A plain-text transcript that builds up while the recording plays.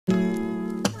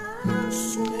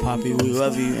Poppy, we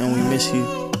love you and we miss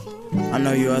you. I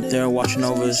know you're out there watching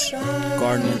over us,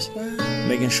 guarding us,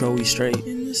 making sure we straight.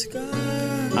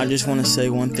 I just want to say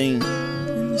one thing.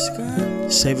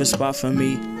 Save a spot for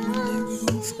me.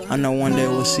 I know one day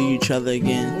we'll see each other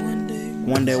again.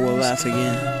 One day we'll laugh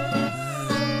again.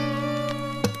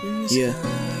 Yeah.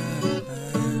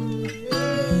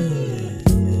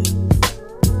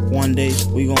 One day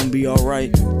we gonna be alright.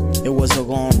 It was a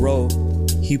long road.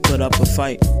 He put up a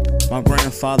fight. My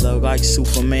grandfather like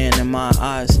Superman in my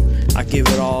eyes. I give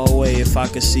it all away if I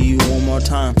could see you one more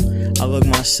time. I look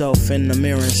myself in the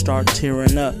mirror and start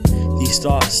tearing up. These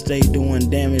thoughts stay doing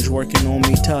damage, working on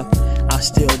me tough. I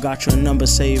still got your number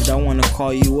saved, I wanna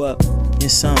call you up. And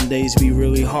some days be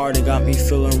really hard, it got me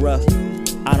feeling rough.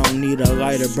 I don't need a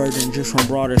lighter burden just from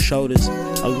broader shoulders.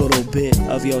 A little bit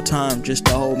of your time just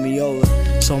to hold me over.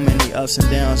 So many ups and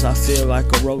downs, I feel like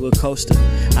a roller coaster.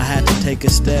 I had to take a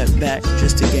step back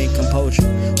just to gain composure.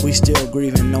 We still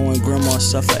grieving, knowing grandma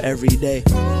suffer every day.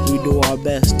 We do our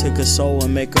best to console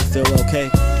and make her feel okay.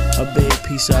 A big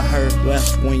piece of her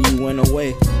left when you went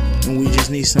away. And we just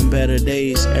need some better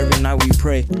days, every night we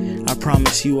pray. I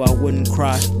promise you I wouldn't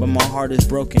cry, but my heart is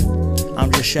broken.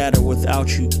 I'm just shattered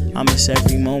without you, I miss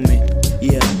every moment.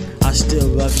 Yeah, I still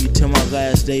love you till my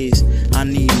last days. I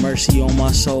need mercy on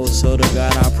my soul, so to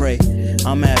God I pray.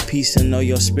 I'm at peace and know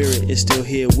your spirit is still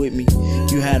here with me.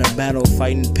 You had a battle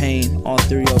fighting pain all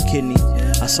through your kidney.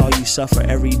 I saw you suffer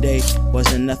every day,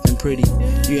 wasn't nothing pretty.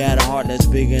 You had a heart that's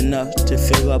big enough to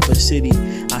fill up a city.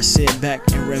 I sit back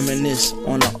and reminisce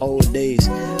on the old days.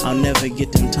 I'll never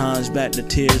get them times back, the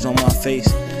tears on my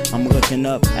face. I'm looking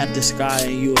up at the sky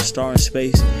and you a star in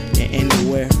space. And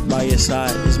anywhere by your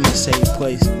side is my safe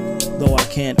place. Though I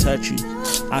can't touch you,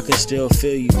 I can still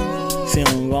feel you.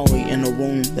 Feeling lonely in a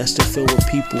room that's still filled with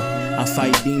people. I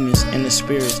fight demons and the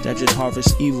spirits that just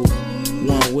harvest evil.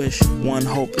 One wish, one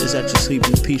hope is that you're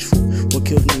sleeping peaceful. What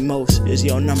kills me most is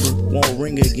your number won't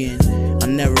ring again. I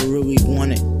never really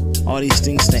wanted all these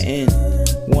things to end.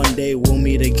 One day we'll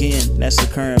meet again, that's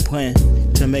the current plan.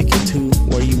 To make it to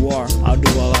where you are, I'll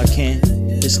do all I can.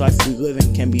 This life we live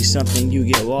in can be something you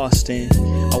get lost in.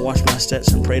 I watch my steps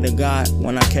and pray to God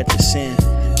when I catch a sin.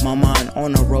 My mind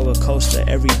on a roller coaster,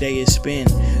 every day is spin.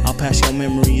 I'll pass your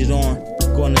memories on,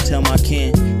 gonna tell my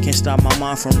kin. Can't stop my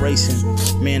mind from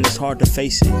racing, man it's hard to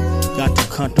face it. Got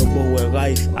too comfortable with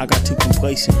life, I got too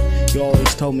complacent. You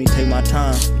always told me take my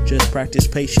time, just practice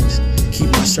patience. Keep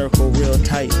my circle real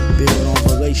tight, build on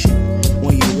relation.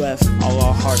 When you left, all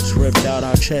our hearts ripped out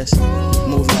our chest.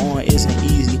 Moving on isn't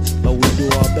easy, but we do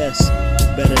our best.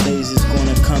 Better days is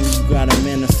gonna come, you gotta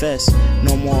manifest.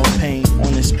 No more pain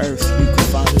on this earth, you can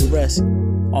finally rest.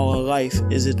 All of life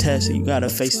is a test, you gotta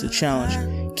face the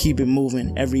challenge. Keep it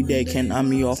moving, every day can't knock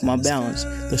me off my balance.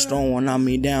 The storm will knock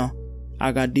me down,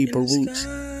 I got deeper roots.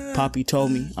 Poppy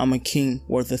told me I'm a king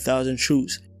worth 1,000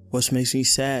 troops. What makes me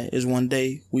sad is one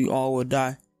day we all will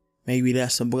die. Maybe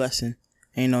that's a blessing,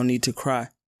 ain't no need to cry.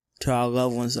 To our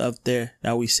loved ones up there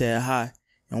that we said hi.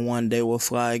 And one day we'll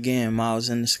fly again, miles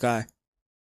in the sky.